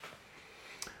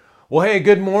Well, hey,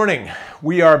 good morning.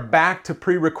 We are back to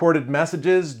pre-recorded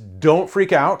messages. Don't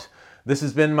freak out. This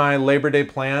has been my Labor Day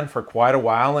plan for quite a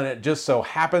while, and it just so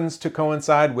happens to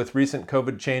coincide with recent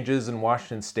COVID changes in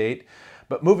Washington State.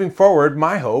 But moving forward,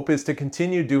 my hope is to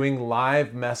continue doing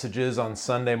live messages on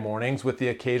Sunday mornings with the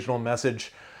occasional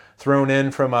message thrown in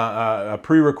from a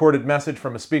pre-recorded message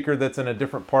from a speaker that's in a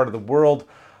different part of the world,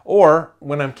 or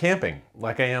when I'm camping,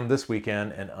 like I am this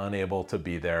weekend and unable to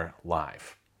be there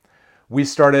live. We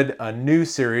start a new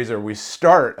series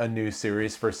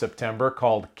for September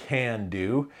called Can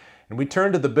Do, and we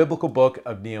turn to the biblical book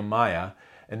of Nehemiah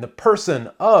and the person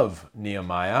of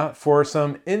Nehemiah for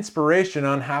some inspiration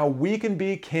on how we can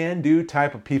be can-do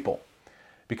type of people.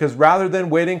 Because rather than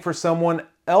waiting for someone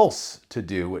else to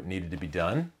do what needed to be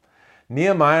done,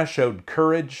 Nehemiah showed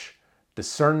courage,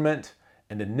 discernment,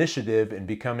 and initiative in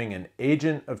becoming an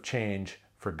agent of change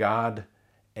for God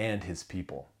and his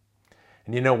people.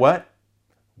 And you know what?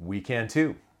 We can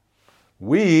too.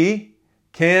 We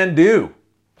can do.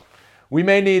 We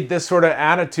may need this sort of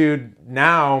attitude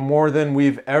now more than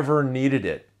we've ever needed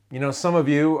it. You know, some of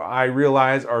you, I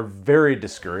realize, are very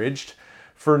discouraged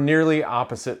for nearly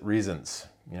opposite reasons.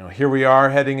 You know, here we are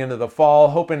heading into the fall,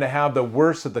 hoping to have the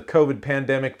worst of the COVID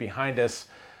pandemic behind us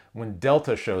when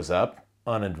Delta shows up,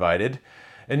 uninvited,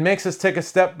 and makes us take a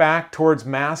step back towards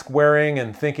mask wearing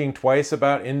and thinking twice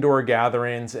about indoor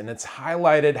gatherings, and it's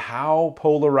highlighted how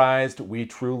polarized we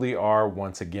truly are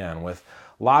once again, with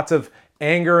lots of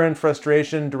anger and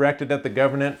frustration directed at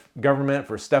the government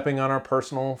for stepping on our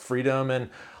personal freedom, and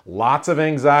lots of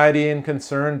anxiety and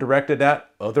concern directed at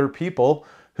other people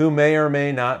who may or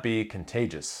may not be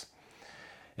contagious.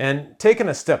 And taking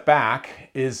a step back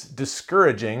is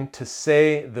discouraging to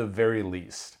say the very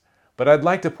least. But I'd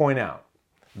like to point out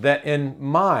that in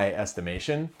my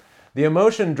estimation, the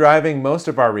emotion driving most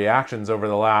of our reactions over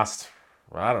the last,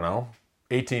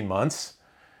 18 months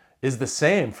is the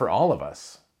same for all of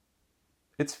us.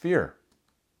 It's fear.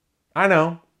 I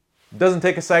know, it doesn't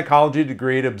take a psychology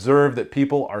degree to observe that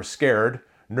people are scared,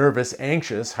 nervous,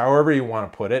 anxious, however you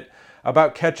want to put it,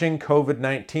 about catching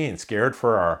COVID-19, scared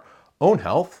for our own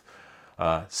health,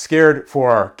 scared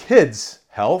for our kids'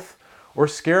 health, or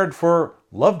scared for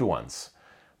loved ones.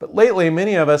 But lately,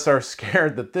 many of us are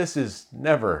scared that this is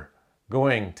never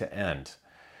going to end.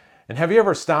 And have you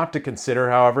ever stopped to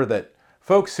consider, however, that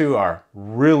folks who are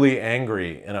really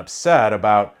angry and upset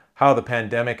about how the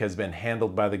pandemic has been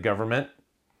handled by the government,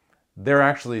 they're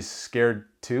actually scared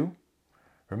too?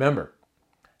 Remember,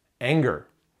 anger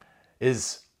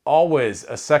is always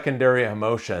a secondary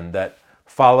emotion that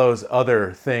follows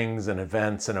other things and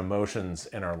events and emotions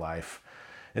in our life.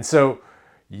 And so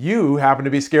you happen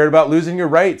to be scared about losing your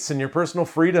rights and your personal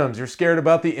freedoms. You're scared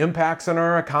about the impacts on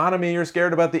our economy. You're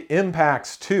scared about the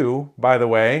impacts too, by the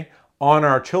way, on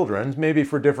our children, maybe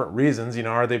for different reasons. You know,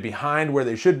 are they behind where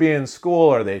they should be in school?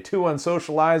 Are they too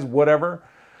unsocialized? Whatever.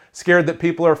 Scared that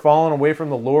people are falling away from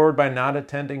the Lord by not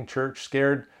attending church.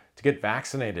 Scared to get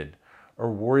vaccinated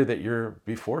or worry that you'll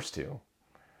be forced to. You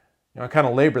know, I kind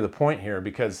of labor the point here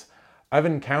because I've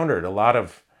encountered a lot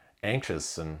of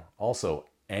anxious and also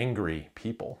angry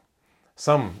people,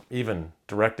 some even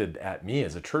directed at me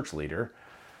as a church leader,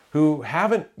 who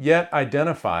haven't yet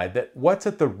identified that what's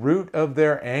at the root of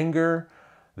their anger,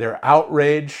 their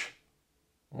outrage,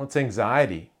 well, it's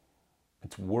anxiety,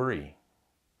 it's worry,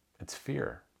 it's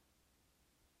fear.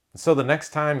 And so the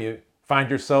next time you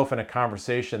find yourself in a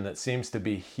conversation that seems to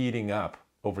be heating up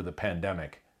over the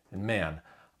pandemic, and man,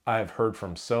 I've heard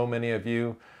from so many of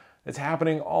you, it's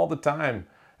happening all the time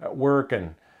at work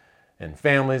and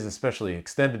families, especially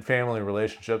extended family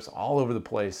relationships all over the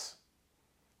place.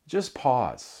 Just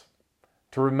pause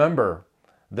to remember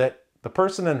that the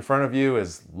person in front of you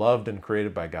is loved and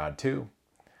created by God too,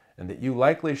 and that you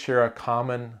likely share a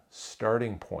common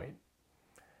starting point.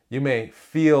 You may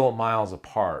feel miles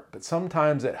apart, but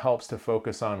sometimes it helps to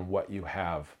focus on what you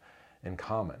have in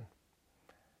common.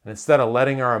 And instead of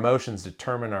letting our emotions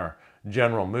determine our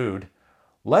general mood,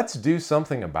 let's do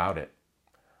something about it.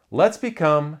 Let's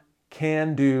become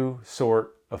can-do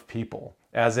sort of people,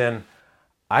 as in,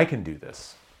 I can do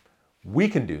this. We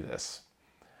can do this.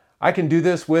 I can do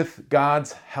this with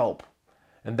God's help.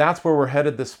 And that's where we're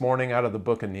headed this morning out of the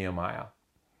book of Nehemiah.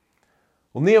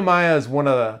 Well, Nehemiah is one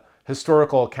of the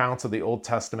historical accounts of the Old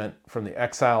Testament from the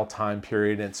exile time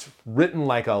period. It's written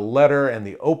like a letter, and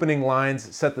the opening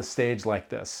lines set the stage like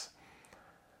this.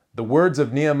 The words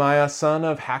of Nehemiah, son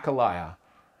of Hakaliah.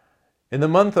 In the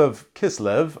month of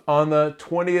Kislev, on the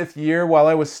 20th year, while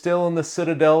I was still in the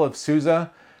citadel of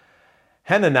Susa,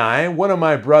 Hanani, one of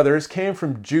my brothers, came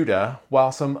from Judah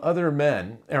with some other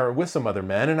men,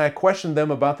 and I questioned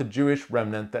them about the Jewish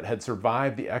remnant that had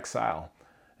survived the exile,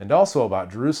 and also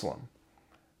about Jerusalem.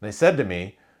 They said to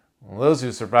me, well, those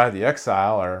who survived the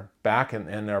exile are back in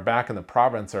the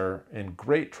province are in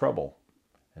great trouble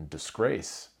and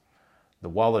disgrace. The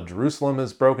wall of Jerusalem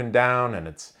is broken down, and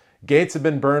its gates have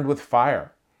been burned with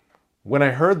fire. When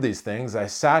I heard these things, I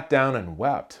sat down and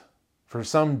wept. For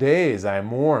some days I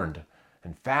mourned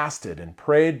and fasted and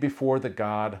prayed before the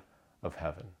God of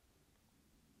heaven.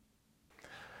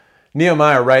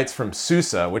 Nehemiah writes from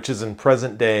Susa, which is in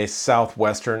present-day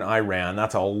southwestern Iran.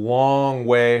 That's a long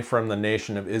way from the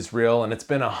nation of Israel, and it's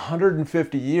been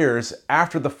 150 years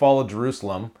after the fall of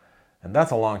Jerusalem, and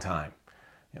that's a long time.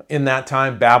 In that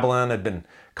time, Babylon had been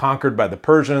conquered by the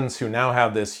Persians, who now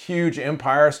have this huge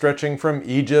empire stretching from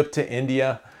Egypt to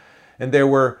India. And there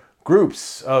were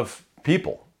groups of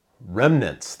people,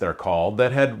 remnants they're called,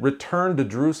 that had returned to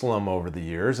Jerusalem over the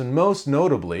years. And most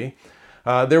notably,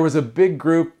 there was a big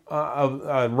group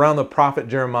around the prophet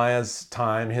Jeremiah's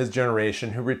time, his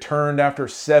generation, who returned after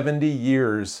 70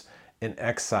 years in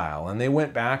exile. And they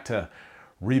went back to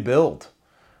rebuild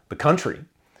the country.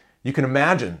 You can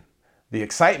imagine the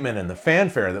excitement and the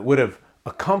fanfare that would have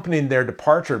accompanied their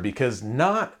departure, because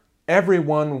not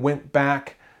everyone went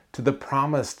back to the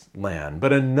promised land,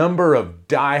 but a number of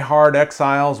die-hard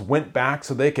exiles went back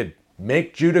so they could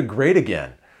make Judah great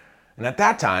again. And at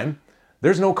that time,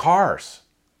 there's no cars,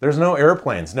 there's no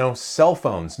airplanes, no cell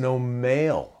phones, no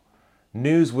mail.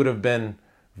 News would have been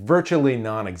virtually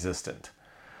non-existent.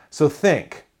 So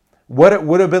think what it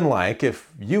would have been like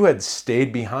if you had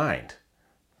stayed behind.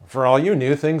 For all you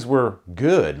knew, things were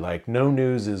good, like no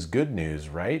news is good news,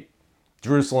 right?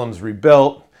 Jerusalem's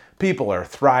rebuilt, people are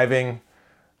thriving,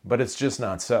 but it's just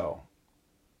not so.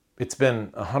 It's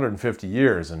been 150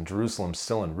 years and Jerusalem's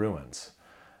still in ruins.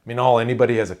 I mean, all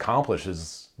anybody has accomplished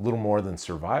is little more than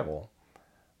survival.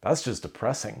 That's just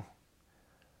depressing.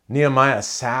 Nehemiah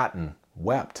sat and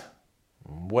wept.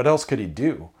 What else could he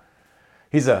do?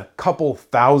 He's a couple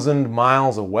thousand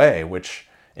miles away, which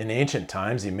in ancient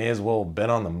times, he may as well have been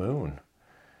on the moon.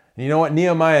 And you know what?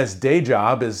 Nehemiah's day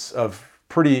job is of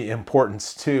pretty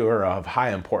importance too, or of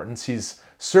high importance. He's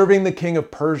serving the king of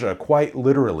Persia, quite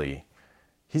literally.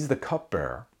 He's the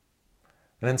cupbearer.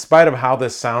 And in spite of how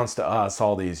this sounds to us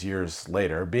all these years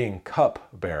later, being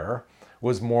cupbearer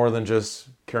was more than just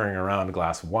carrying around a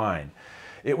glass of wine.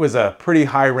 It was a pretty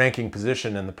high-ranking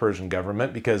position in the Persian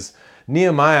government, because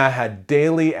Nehemiah had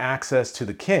daily access to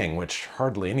the king, which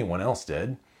hardly anyone else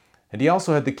did. And he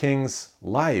also had the king's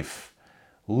life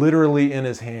literally in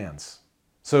his hands.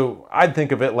 So I'd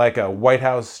think of it like a White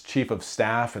House chief of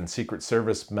staff and Secret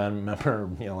Service member,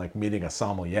 like meeting a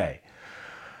sommelier.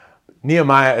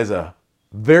 Nehemiah is a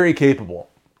very capable,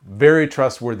 very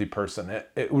trustworthy person.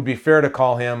 It would be fair to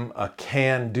call him a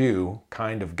can-do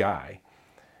kind of guy.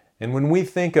 And when we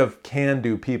think of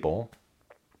can-do people,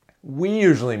 we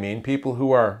usually mean people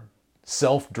who are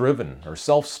self-driven or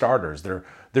self-starters. They're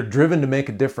driven to make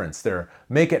a difference. They're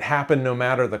make it happen no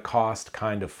matter the cost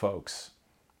kind of folks.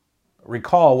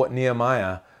 Recall what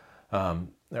Nehemiah,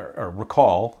 or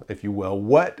recall, if you will,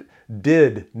 what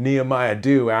did Nehemiah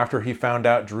do after he found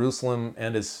out Jerusalem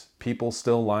and his people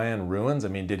still lie in ruins? I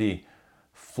mean, did he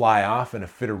fly off in a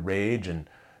fit of rage and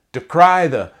decry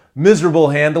the miserable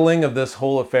handling of this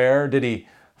whole affair? Did he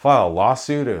file a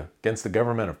lawsuit against the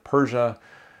government of Persia?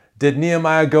 Did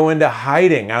Nehemiah go into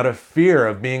hiding out of fear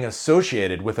of being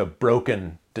associated with a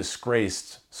broken,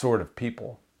 disgraced sort of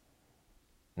people?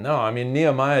 No, I mean,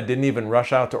 Nehemiah didn't even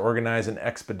rush out to organize an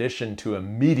expedition to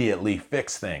immediately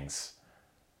fix things.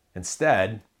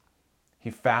 Instead,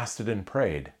 he fasted and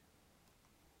prayed.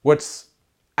 What's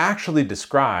actually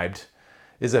described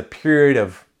is a period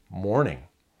of mourning.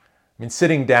 I mean,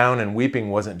 sitting down and weeping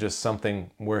wasn't just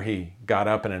something where he got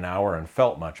up in an hour and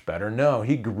felt much better. No,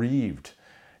 he grieved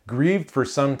for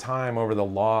some time over the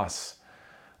loss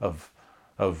of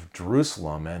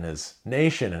Jerusalem and his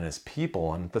nation and his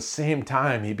people. And at the same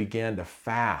time, he began to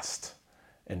fast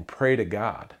and pray to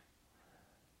God.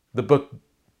 The book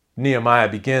Nehemiah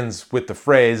begins with the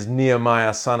phrase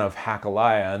Nehemiah, son of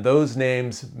Hakaliah, and those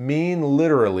names mean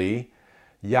literally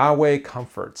Yahweh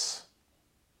comforts.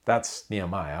 That's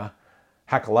Nehemiah.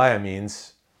 Hakaliah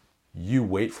means you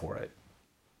wait for it.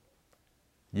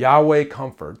 Yahweh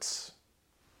comforts,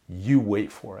 you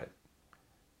wait for it.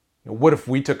 What if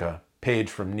we took a page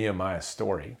from Nehemiah's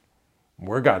story?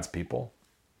 We're God's people.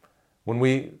 When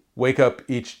we wake up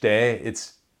each day,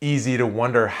 it's easy to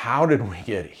wonder, how did we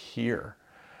get here?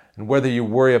 And whether you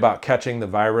worry about catching the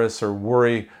virus or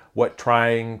worry what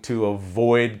trying to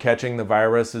avoid catching the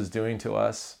virus is doing to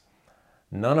us,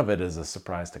 none of it is a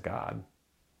surprise to God.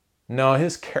 No,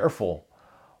 his careful,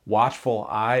 watchful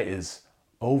eye is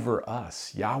over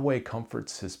us. Yahweh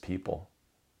comforts his people.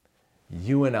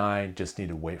 You and I just need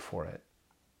to wait for it.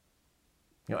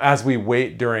 As we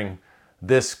wait during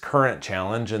this current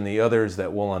challenge and the others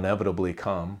that will inevitably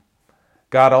come,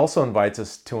 God also invites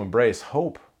us to embrace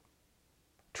hope,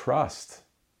 trust,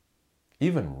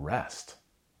 even rest.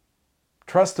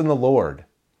 Trust in the Lord.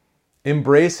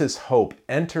 Embrace his hope.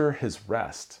 Enter his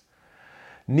rest.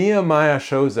 Nehemiah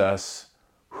shows us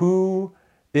who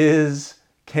is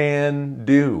can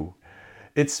do.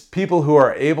 It's people who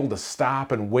are able to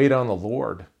stop and wait on the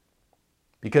Lord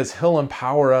because he'll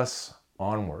empower us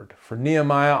onward. For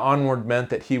Nehemiah, onward meant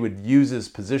that he would use his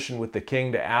position with the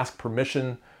king to ask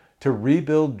permission to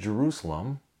rebuild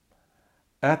Jerusalem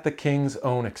at the king's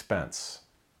own expense.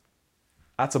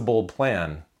 That's a bold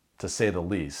plan, to say the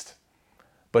least.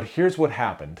 But here's what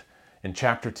happened in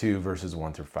chapter 2, verses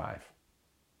 1 through 5.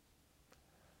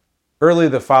 Early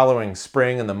the following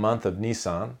spring in the month of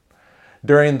Nisan,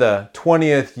 during the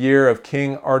 20th year of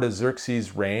King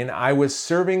Artaxerxes' reign, I was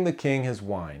serving the king his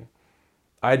wine.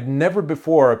 I'd never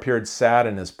before appeared sad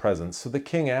in his presence, so the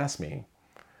king asked me,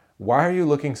 "Why are you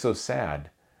looking so sad?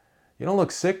 You don't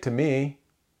look sick to me.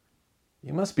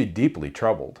 You must be deeply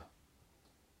troubled."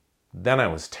 Then I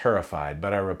was terrified,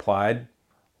 but I replied,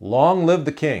 "Long live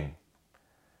the king!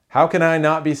 How can I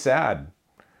not be sad?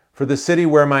 For the city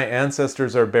where my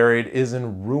ancestors are buried is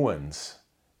in ruins,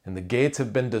 and the gates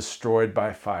have been destroyed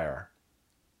by fire."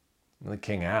 And the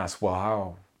king asked, "Well,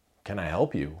 how can I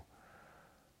help you?"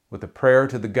 With a prayer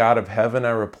to the God of heaven,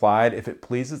 I replied, "If it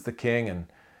pleases the king, and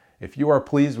if you are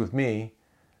pleased with me,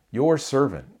 your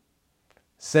servant,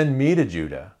 send me to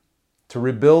Judah to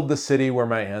rebuild the city where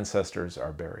my ancestors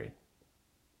are buried."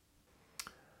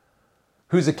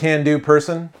 Who's a can-do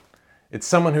person? It's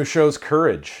someone who shows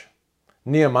courage.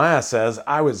 Nehemiah says,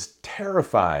 "I was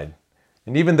terrified."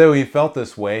 And even though he felt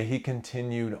this way, he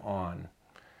continued on.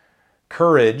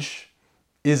 Courage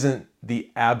isn't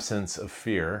the absence of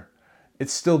fear.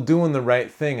 It's still doing the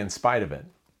right thing in spite of it.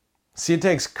 See, it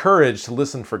takes courage to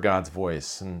listen for God's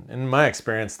voice. And in my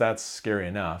experience, that's scary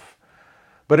enough.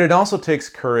 But it also takes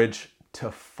courage to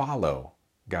follow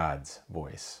God's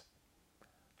voice.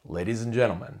 Ladies and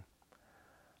gentlemen,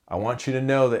 I want you to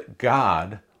know that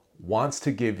God wants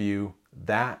to give you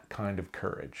that kind of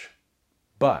courage.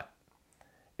 But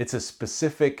it's a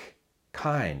specific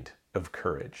kind of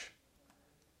courage.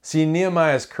 See,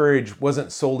 Nehemiah's courage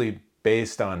wasn't solely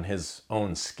based on his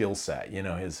own skill set,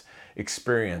 his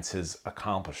experience, his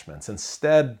accomplishments.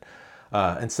 Instead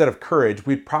of courage,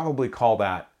 we'd probably call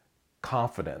that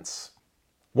confidence.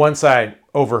 Once I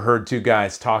overheard two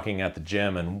guys talking at the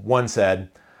gym, and one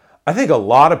said, "I think a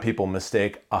lot of people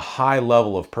mistake a high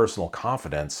level of personal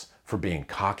confidence for being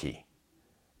cocky."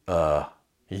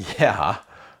 Yeah.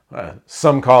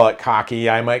 Some call it cocky.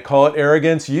 I might call it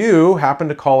arrogance. You happen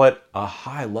to call it a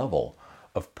high level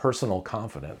of personal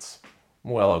confidence.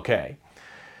 Well, okay.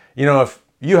 If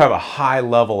you have a high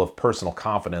level of personal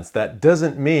confidence, that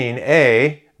doesn't mean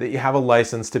A, that you have a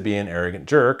license to be an arrogant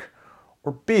jerk,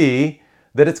 or B,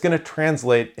 that it's going to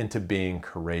translate into being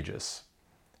courageous.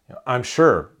 I'm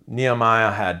sure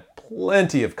Nehemiah had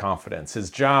plenty of confidence. His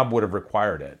job would have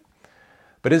required it.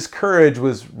 But his courage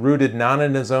was rooted not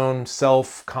in his own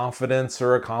self-confidence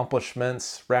or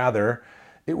accomplishments. Rather,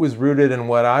 it was rooted in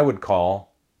what I would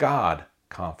call God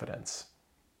confidence.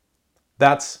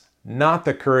 That's not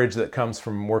the courage that comes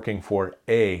from working for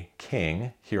a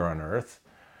king here on earth,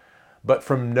 but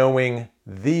from knowing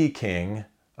the King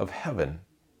of heaven.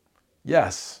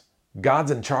 Yes,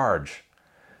 God's in charge.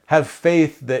 Have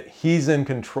faith that he's in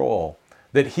control,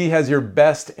 that he has your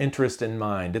best interest in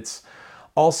mind. It's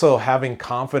also having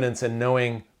confidence in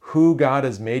knowing who God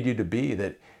has made you to be,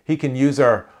 that he can use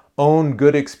our own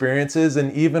good experiences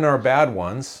and even our bad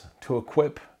ones to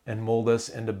equip and mold us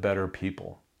into better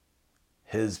people,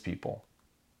 his people.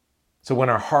 So when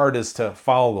our heart is to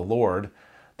follow the Lord,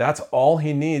 that's all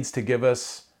he needs to give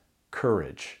us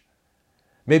courage.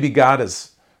 Maybe God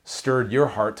has stirred your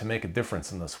heart to make a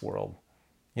difference in this world.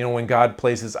 When God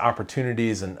places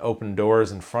opportunities and open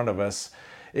doors in front of us,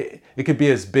 it could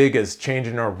be as big as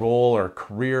changing our role or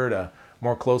career to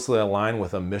more closely align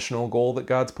with a missional goal that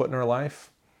God's put in our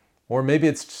life. Or maybe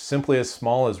it's simply as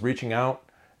small as reaching out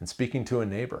and speaking to a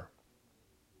neighbor.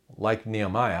 Like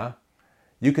Nehemiah,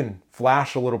 you can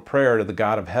flash a little prayer to the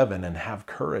God of heaven and have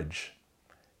courage.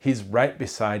 He's right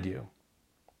beside you.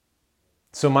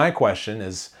 So my question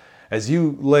is, as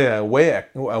you lay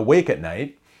awake at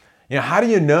night, how do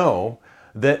you know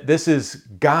that this is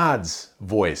God's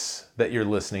voice that you're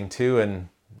listening to and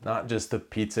not just the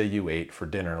pizza you ate for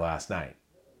dinner last night?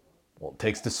 Well, it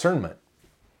takes discernment.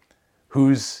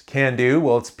 Whose can do?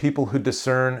 Well, it's people who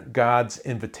discern God's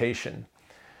invitation.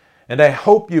 And I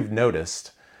hope you've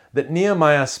noticed that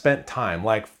Nehemiah spent time,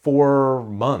 like 4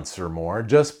 months or more,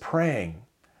 just praying,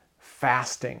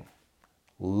 fasting,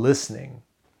 listening.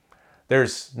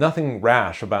 There's nothing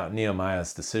rash about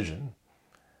Nehemiah's decision.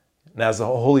 And as the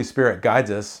Holy Spirit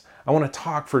guides us, I want to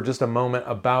talk for just a moment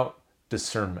about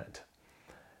discernment.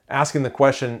 Asking the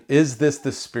question, is this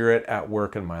the Spirit at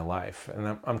work in my life?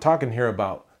 And I'm talking here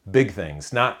about big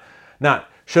things, not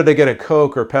should I get a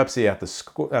Coke or Pepsi at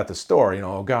the store,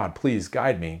 oh God, please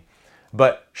guide me.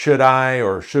 But should I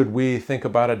or should we think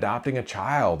about adopting a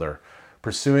child or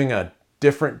pursuing a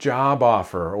different job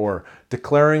offer or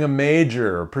declaring a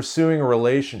major or pursuing a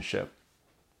relationship?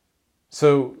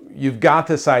 So you've got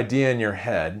this idea in your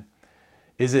head.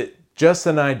 Is it just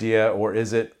an idea or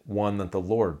is it one that the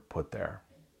Lord put there?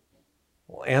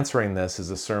 Well, answering this is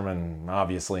a sermon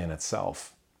obviously in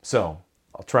itself. So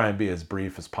I'll try and be as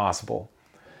brief as possible.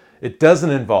 It doesn't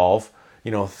involve,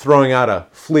 throwing out a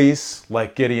fleece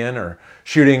like Gideon or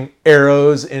shooting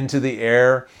arrows into the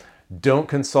air. Don't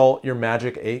consult your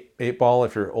magic eight ball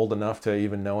if you're old enough to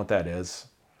even know what that is.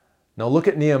 Now look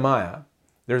at Nehemiah.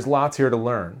 There's lots here to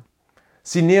learn.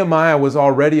 See, Nehemiah was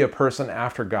already a person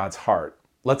after God's heart.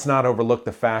 Let's not overlook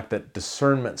the fact that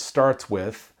discernment starts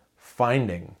with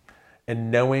finding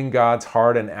and knowing God's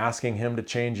heart and asking Him to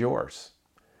change yours.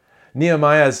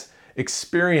 Nehemiah's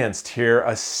experienced here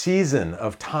a season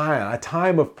of time, a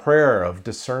time of prayer, of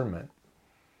discernment.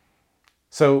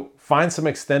 So find some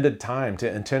extended time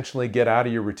to intentionally get out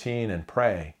of your routine and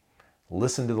pray.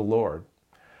 Listen to the Lord.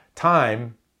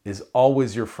 Time is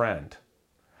always your friend.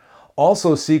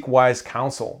 Also seek wise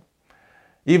counsel.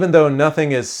 Even though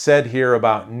nothing is said here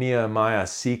about Nehemiah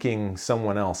seeking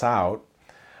someone else out,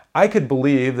 I could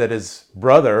believe that his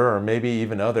brother, or maybe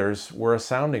even others, were a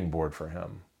sounding board for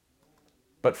him.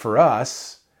 But for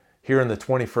us, here in the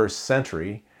 21st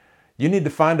century, you need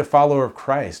to find a follower of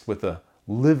Christ with a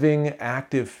living,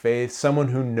 active faith, someone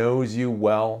who knows you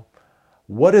well.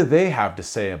 What do they have to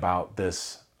say about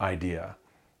this idea?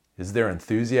 Is there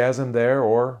enthusiasm there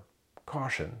or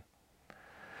caution?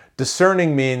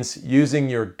 Discerning means using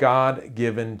your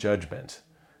God-given judgment.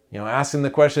 Asking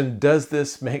the question, does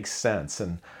this make sense?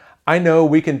 And I know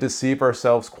we can deceive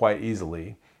ourselves quite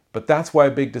easily, but that's why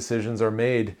big decisions are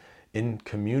made in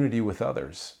community with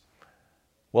others.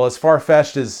 Well, as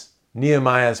far-fetched as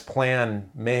Nehemiah's plan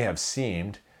may have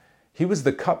seemed, he was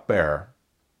the cupbearer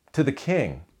to the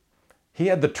king. He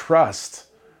had the trust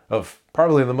of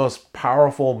probably the most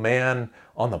powerful man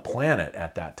on the planet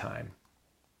at that time.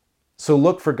 So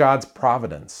look for God's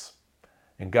providence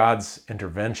and God's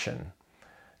intervention.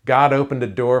 God opened a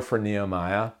door for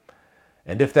Nehemiah,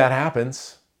 and if that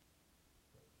happens,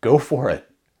 go for it.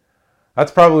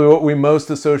 That's probably what we most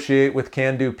associate with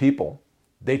can-do people.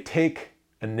 They take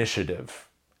initiative,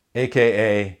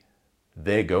 aka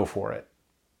they go for it.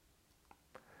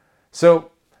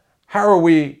 So how are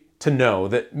we to know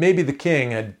that maybe the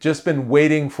king had just been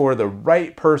waiting for the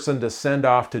right person to send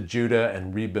off to Judah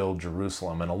and rebuild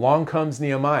Jerusalem? And along comes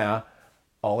Nehemiah.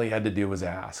 All he had to do was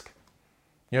ask.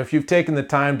 If you've taken the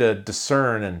time to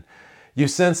discern and you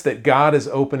sense that God is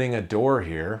opening a door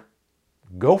here,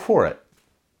 go for it.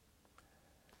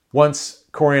 Once,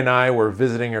 Corey and I were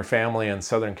visiting her family in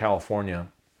Southern California,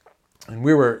 and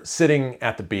we were sitting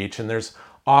at the beach, and there's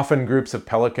often groups of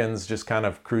pelicans just kind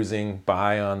of cruising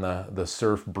by on the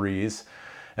surf breeze.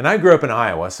 And I grew up in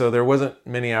Iowa, so there wasn't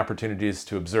many opportunities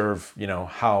to observe,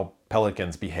 how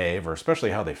pelicans behave, or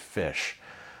especially how they fish.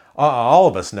 All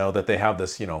of us know that they have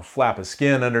this, flap of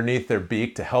skin underneath their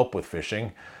beak to help with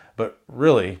fishing. But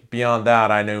really, beyond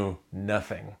that, I knew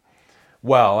nothing.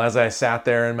 Well, as I sat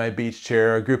there in my beach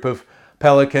chair, a group of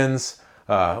pelicans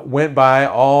went by,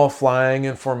 all flying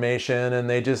in formation, and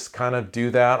they just kind of do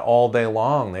that all day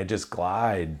long. They just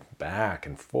glide back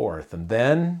and forth. And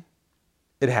then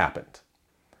it happened.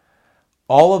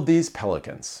 All of these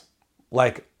pelicans,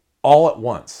 like all at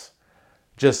once,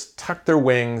 just tuck their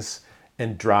wings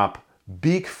and drop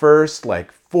beak first,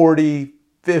 like 40,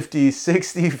 50,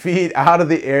 60 feet out of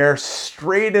the air,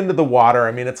 straight into the water.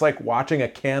 I mean, it's like watching a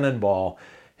cannonball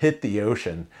hit the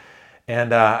ocean.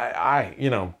 And I,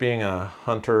 being a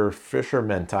hunter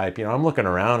fisherman type, I'm looking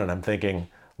around and I'm thinking,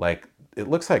 like, it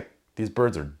looks like these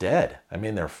birds are dead. I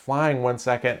mean, they're flying 1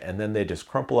 second and then they just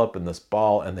crumple up in this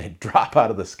ball and they drop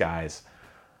out of the skies.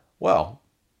 Well,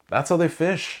 that's how they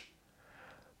fish.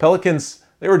 Pelicans,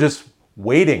 they were just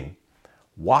waiting,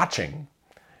 watching.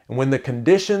 And when the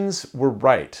conditions were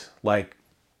right, like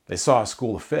they saw a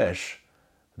school of fish,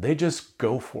 they just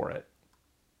go for it.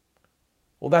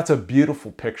 Well, that's a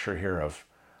beautiful picture here of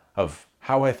of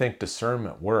how I think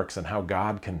discernment works and how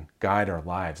God can guide our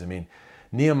lives. I mean,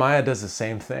 Nehemiah does the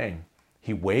same thing.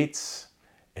 He waits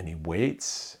and he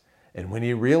waits. And when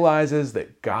he realizes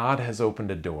that God has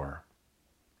opened a door,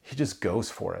 he just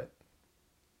goes for it.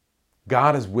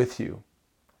 God is with you.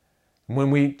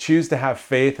 When we choose to have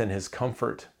faith in his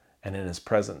comfort and in his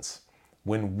presence,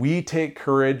 when we take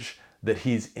courage that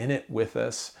he's in it with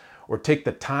us, or take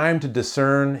the time to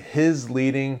discern his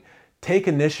leading, take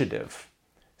initiative,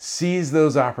 seize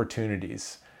those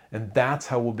opportunities, and that's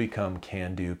how we'll become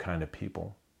can-do kind of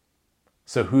people.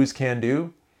 So who's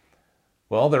can-do?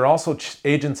 Well, they're also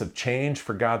agents of change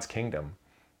for God's kingdom.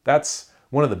 That's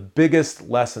one of the biggest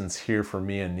lessons here for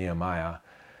me in Nehemiah,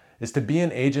 is to be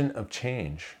an agent of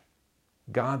change,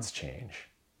 God's change.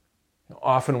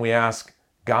 Often we ask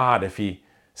God if he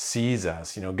sees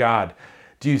us. God,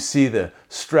 do you see the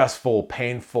stressful,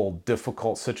 painful,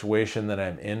 difficult situation that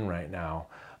I'm in right now?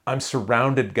 I'm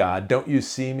surrounded, God. Don't you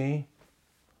see me?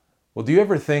 Well, do you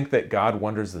ever think that God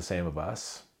wonders the same of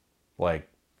us? Like,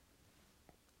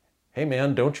 hey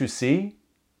man, don't you see?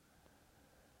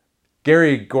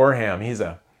 Gary Gorham, he's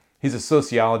a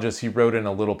sociologist. He wrote in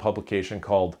a little publication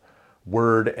called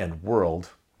Word and World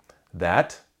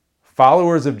that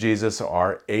followers of Jesus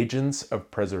are agents of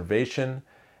preservation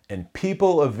and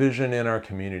people of vision in our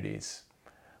communities.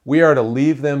 We are to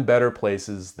leave them better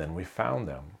places than we found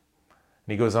them.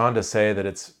 And he goes on to say that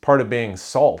it's part of being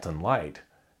salt and light,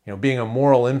 being a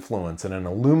moral influence and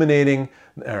illuminating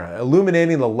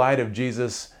the light of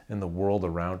Jesus in the world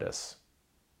around us.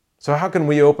 So how can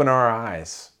we open our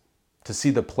eyes to see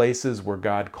the places where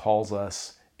God calls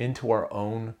us into our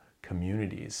own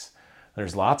communities?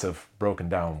 There's lots of broken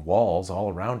down walls all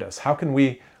around us. How can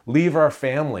we leave our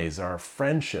families, our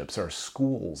friendships, our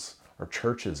schools, our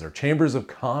churches, our chambers of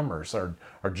commerce, our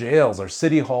jails, our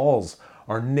city halls,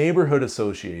 our neighborhood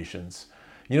associations,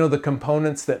 the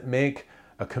components that make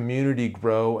a community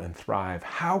grow and thrive?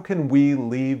 How can we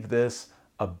leave this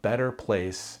a better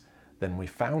place than we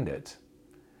found it?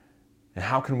 And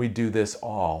how can we do this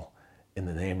all in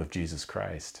the name of Jesus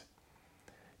Christ?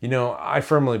 I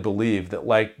firmly believe that,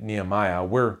 like Nehemiah,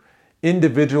 we're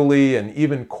individually and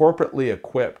even corporately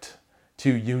equipped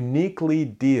to uniquely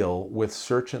deal with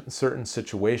certain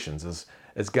situations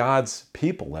as God's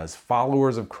people, as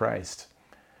followers of Christ.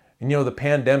 And the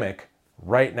pandemic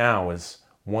right now is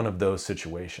one of those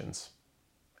situations.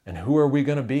 And who are we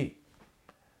going to be?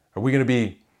 Are we going to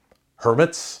be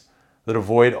hermits that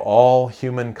avoid all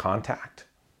human contact?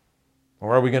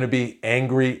 Or are we going to be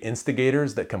angry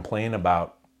instigators that complain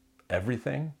about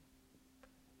everything?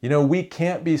 We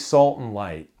can't be salt and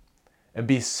light and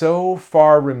be so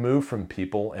far removed from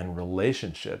people and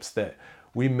relationships that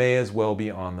we may as well be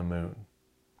on the moon.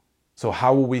 So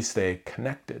how will we stay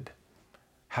connected?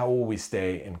 How will we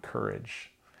stay encouraged?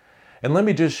 And let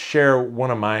me just share one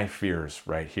of my fears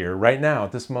right here, right now,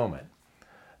 at this moment,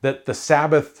 that the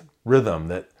Sabbath rhythm,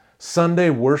 that Sunday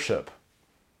worship,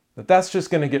 that's just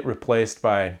going to get replaced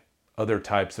by other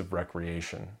types of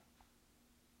recreation.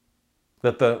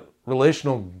 That the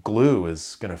relational glue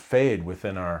is going to fade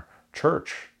within our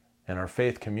church and our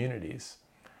faith communities.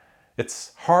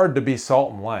 It's hard to be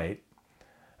salt and light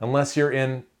unless you're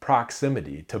in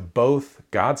proximity to both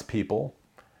God's people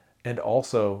and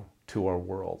also to our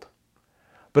world.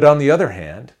 But on the other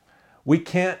hand, we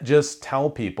can't just tell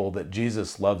people that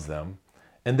Jesus loves them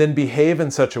and then behave in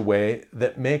such a way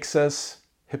that makes us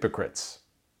hypocrites.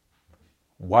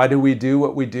 Why do we do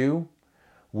what we do?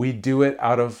 We do it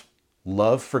out of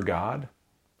love for God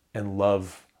and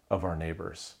love of our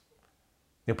neighbors.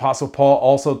 The Apostle Paul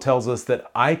also tells us that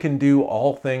I can do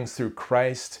all things through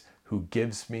Christ who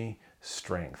gives me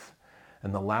strength.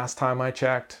 And the last time I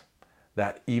checked,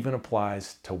 that even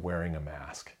applies to wearing a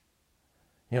mask.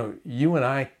 You and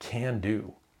I can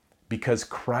do, because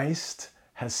Christ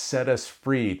has set us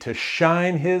free to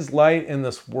shine his light in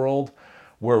this world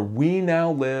where we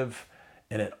now live,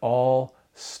 and it all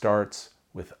starts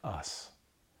with us.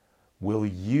 Will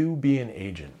you be an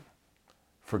agent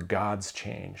for God's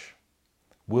change?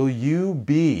 Will you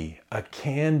be a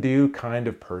can-do kind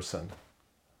of person?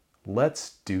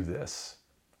 Let's do this,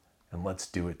 and let's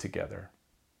do it together.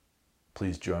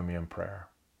 Please join me in prayer.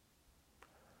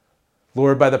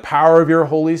 Lord, by the power of your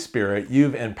Holy Spirit,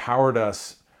 you've empowered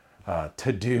us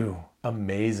to do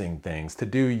amazing things, to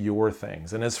do your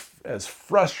things. And as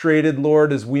frustrated,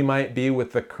 Lord, as we might be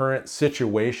with the current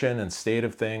situation and state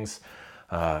of things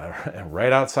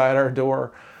right outside our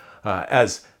door,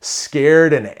 as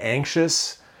scared and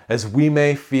anxious as we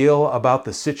may feel about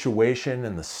the situation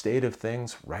and the state of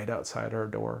things right outside our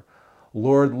door,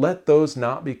 Lord, let those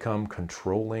not become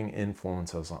controlling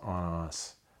influences on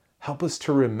us. Help us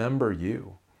to remember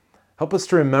you. Help us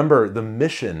to remember the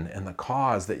mission and the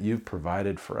cause that you've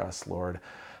provided for us, Lord.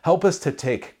 Help us to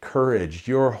take courage,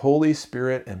 your Holy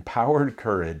Spirit empowered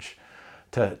courage,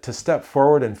 to step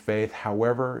forward in faith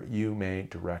however you may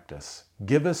direct us.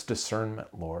 Give us discernment,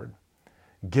 Lord.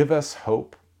 Give us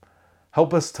hope.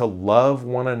 Help us to love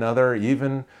one another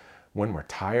even when we're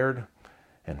tired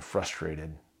and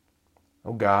frustrated.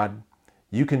 Oh God,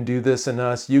 you can do this in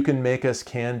us. You can make us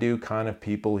can-do kind of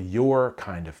people, your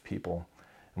kind of people.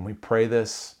 And we pray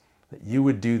this, that you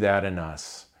would do that in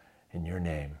us. In your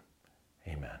name,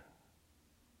 amen.